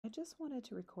just wanted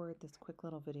to record this quick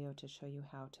little video to show you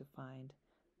how to find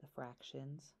the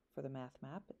fractions for the math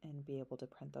map and be able to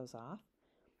print those off.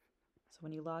 So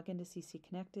when you log into CC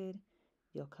Connected,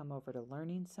 you'll come over to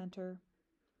Learning Center,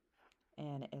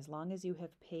 and as long as you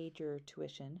have paid your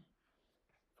tuition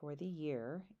for the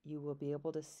year, you will be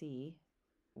able to see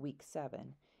week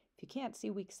 7. If you can't see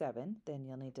week 7, then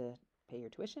you'll need to pay your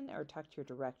tuition or talk to your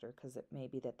director, because it may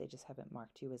be that they just haven't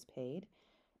marked you as paid.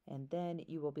 And then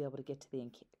you will be able to get to the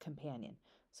companion.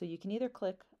 So you can either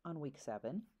click on week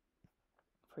 7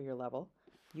 for your level.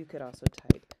 You could also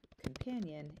type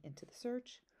companion into the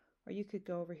search, or you could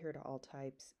go over here to all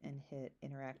types and hit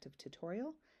interactive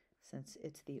tutorial, since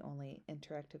it's the only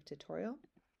interactive tutorial,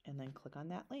 and then click on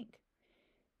that link.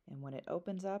 And when it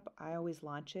opens up, I always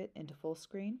launch it into full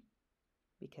screen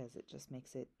because it just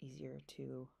makes it easier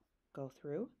to go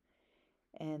through.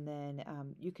 And then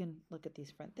you can look at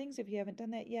these front things if you haven't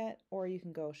done that yet, or you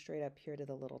can go straight up here to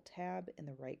the little tab in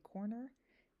the right corner,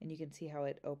 and you can see how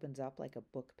it opens up like a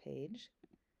book page,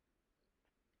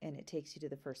 and it takes you to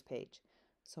the first page.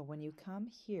 So when you come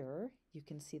here, you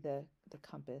can see the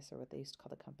compass, or what they used to call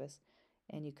the compass,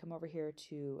 and you come over here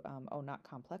to, not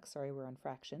complex, sorry, we're on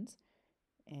fractions,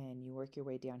 and you work your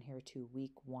way down here to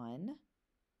week 1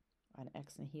 on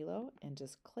ex nihilo, and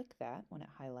just click that when it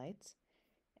highlights.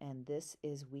 And this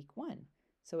is week 1.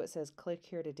 So it says click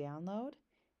here to download,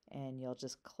 and you'll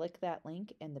just click that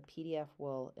link and the PDF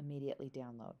will immediately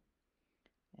download.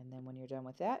 And then when you're done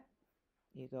with that,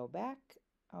 you go back.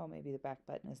 Oh, maybe the back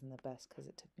button isn't the best because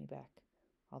it took me back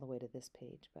all the way to this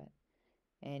page,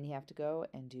 and you have to go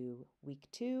and do week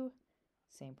 2,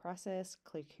 same process,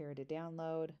 click here to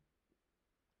download.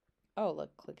 Oh,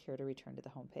 look, click here to return to the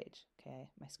home page. Okay,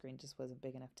 my screen just wasn't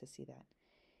big enough to see that.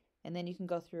 And then you can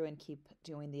go through and keep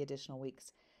doing the additional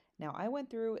weeks. Now I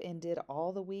went through and did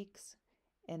all the weeks,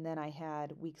 and then I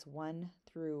had weeks 1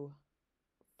 through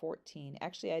 14.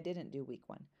 Actually, I didn't do week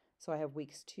 1. So I have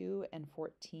weeks 2 and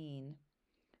 14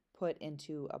 put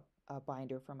into a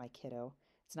binder for my kiddo.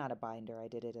 It's not a binder, I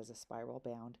did it as a spiral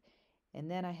bound.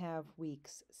 And then I have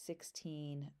weeks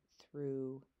 16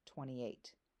 through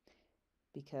 28,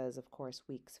 because of course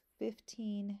weeks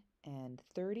 15 and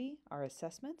 30 are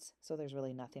assessments, so there's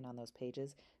really nothing on those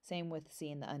pages. Same with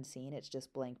Seeing the Unseen, it's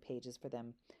just blank pages for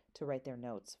them to write their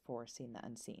notes for Seeing the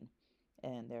Unseen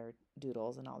and their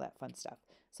doodles and all that fun stuff.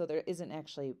 So there isn't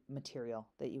actually material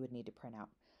that you would need to print out.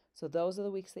 So those are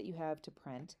the weeks that you have to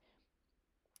print.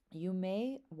 You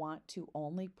may want to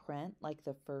only print like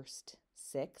the first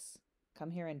 6.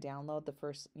 Come here and download the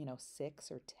first,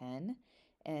 6 or 10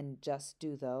 and just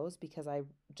do those, because I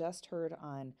just heard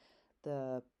on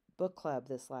the book club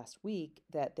this last week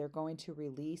that they're going to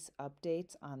release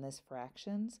updates on this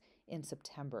fractions in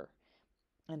September.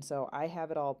 And so I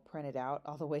have it all printed out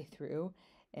all the way through,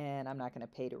 and I'm not going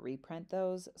to pay to reprint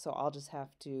those. So I'll just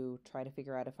have to try to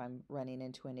figure out if I'm running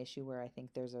into an issue where I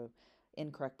think there's a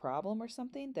incorrect problem or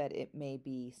something, that it may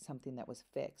be something that was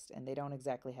fixed. And they don't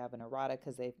exactly have an errata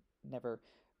because they've never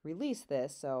released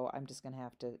this, so I'm just going to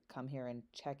have to come here and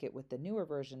check it with the newer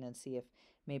version and see if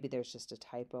maybe there's just a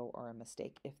typo or a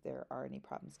mistake, if there are any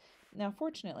problems. Now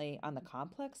fortunately on the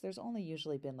complex, there's only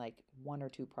usually been like 1 or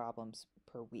 2 problems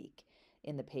per week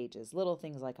in the pages. Little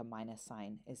things like a minus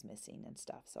sign is missing and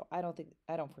stuff. So I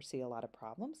don't foresee a lot of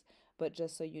problems, but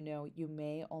just so you know, you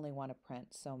may only want to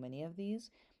print so many of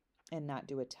these and not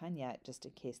do a ton yet, just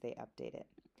in case they update it.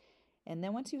 And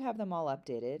then once you have them all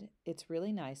updated, it's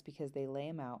really nice because they lay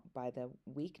them out by the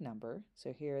week number.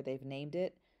 So here they've named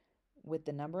it with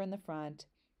the number in the front.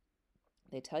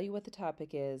 They tell you what the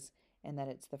topic is, and that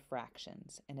it's the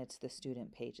fractions, and it's the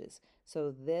student pages.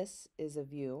 So this is a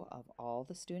view of all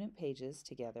the student pages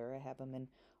together. I have them in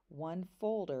one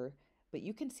folder, but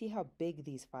you can see how big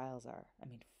these files are. I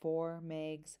mean, 4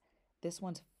 megs. This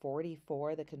one's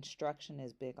 44. The construction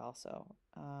is big also.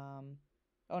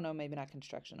 Oh no, maybe not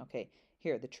construction. Okay,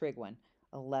 here, the trig one,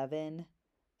 11.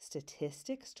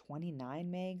 Statistics, 29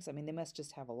 megs. I mean, they must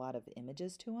just have a lot of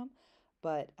images to them,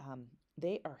 but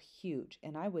they are huge,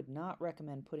 and I would not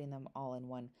recommend putting them all in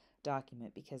one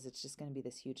document, because it's just going to be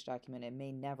this huge document. It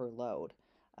may never load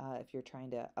if you're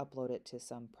trying to upload it to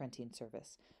some printing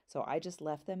service. So I just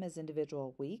left them as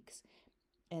individual weeks,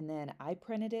 and then I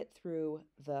printed it through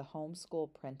the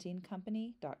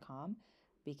homeschoolprintingcompany.com,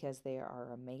 because they are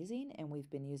amazing and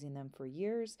we've been using them for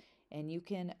years. And you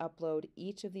can upload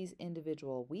each of these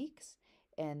individual weeks,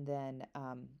 and then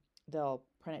they'll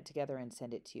print it together and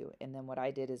send it to you. And then what I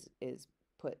did is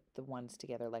put the ones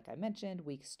together, like I mentioned,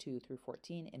 weeks 2 through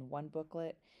 14 in one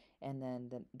booklet, and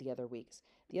then the other weeks.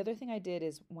 The other thing I did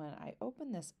is when I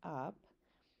open this up,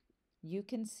 you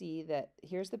can see that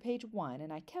here's the page 1,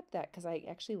 and I kept that because I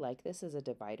actually like this as a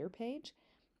divider page.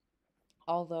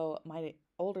 Although my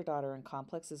older daughter in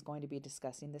Complex is going to be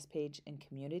discussing this page in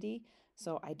community,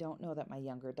 so I don't know that my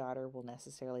younger daughter will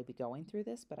necessarily be going through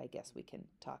this, but I guess we can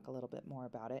talk a little bit more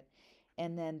about it.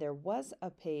 And then there was a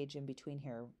page in between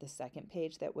here, the second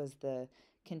page, that was the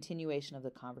continuation of the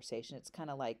conversation. It's kind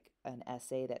of like an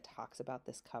essay that talks about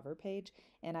this cover page,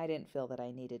 and I didn't feel that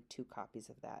I needed 2 copies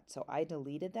of that. So I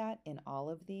deleted that in all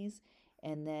of these,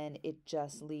 and then it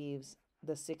just leaves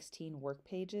the 16 work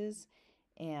pages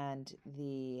and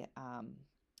the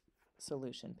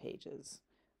solution pages,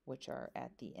 which are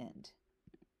at the end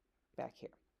back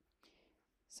here.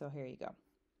 So here you go.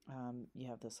 You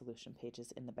have the solution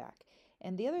pages in the back.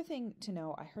 And the other thing to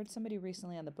know, I heard somebody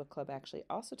recently on the book club actually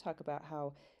also talk about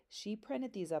how she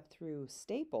printed these up through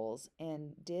Staples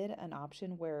and did an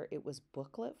option where it was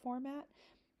booklet format.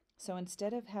 So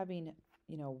instead of having,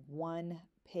 one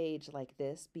page like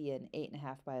this be an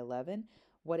 8.5 by 11,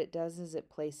 what it does is it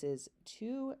places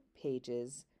 2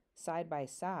 pages side by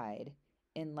side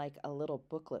in like a little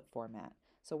booklet format.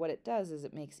 So what it does is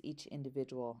it makes each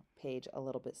individual page a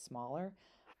little bit smaller,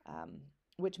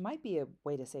 which might be a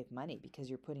way to save money because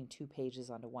you're putting 2 pages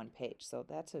onto 1 page. So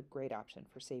that's a great option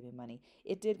for saving money.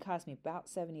 It did cost me about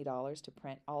 $70 to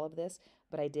print all of this,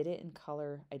 but I did it in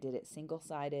color. I did it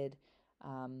single-sided.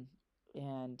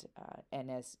 And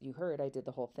as you heard, I did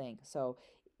the whole thing. So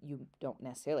you don't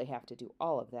necessarily have to do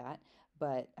all of that,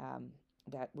 but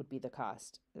that would be the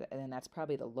cost. And that's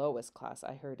probably the lowest cost.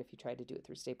 I heard if you tried to do it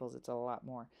through Staples, it's a lot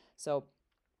more. So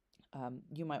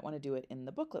you might want to do it in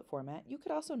the booklet format. You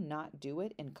could also not do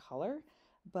it in color,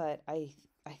 but I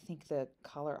think the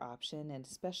color option, and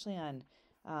especially on,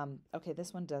 okay,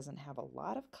 this one doesn't have a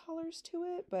lot of colors to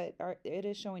it, but it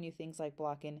is showing you things like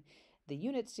blocking the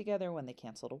units together when they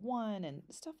cancel to 1 and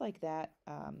stuff like that.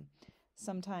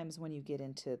 Sometimes when you get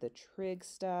into the trig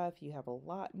stuff, you have a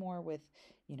lot more with,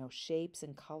 shapes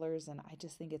and colors, and I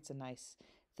just think it's a nice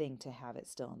thing to have it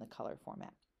still in the color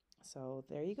format. So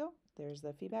there you go. There's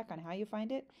the feedback on how you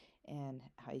find it and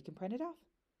how you can print it off.